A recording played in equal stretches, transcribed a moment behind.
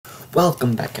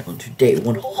Welcome back everyone to day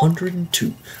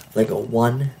 102 Lego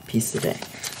One Piece a Day.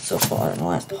 So far in the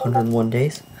last 101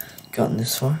 days, gotten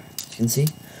this far. As you can see,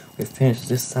 we've finished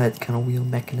this side kind of wheel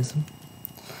mechanism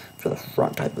for the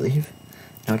front, I believe.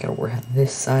 Now I gotta work on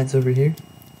this side's over here.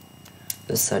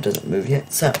 This side doesn't move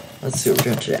yet, so let's see what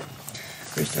we're doing today.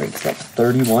 We're starting step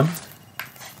 31,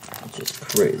 which is a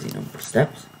crazy number of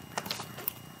steps.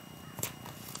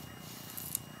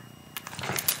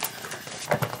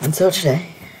 And so today,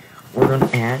 we're going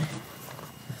to add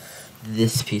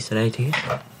this piece that I did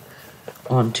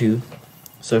onto,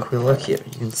 so if we look here,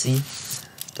 you can see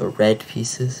the red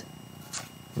pieces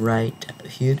right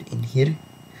here, in here. You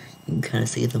can kind of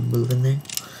see them moving there.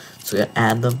 So we got to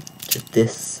add them to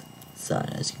this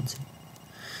side, as you can see.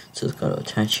 So it's got to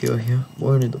attach here.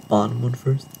 We're going to do the bottom one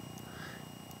first.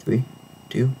 3,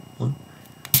 2, 1.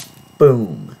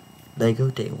 Boom! Lego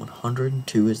Day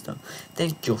 102 is done.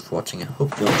 Thank you for watching. I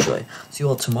hope you enjoy. See you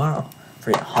all tomorrow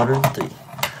for 103.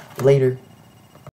 Later.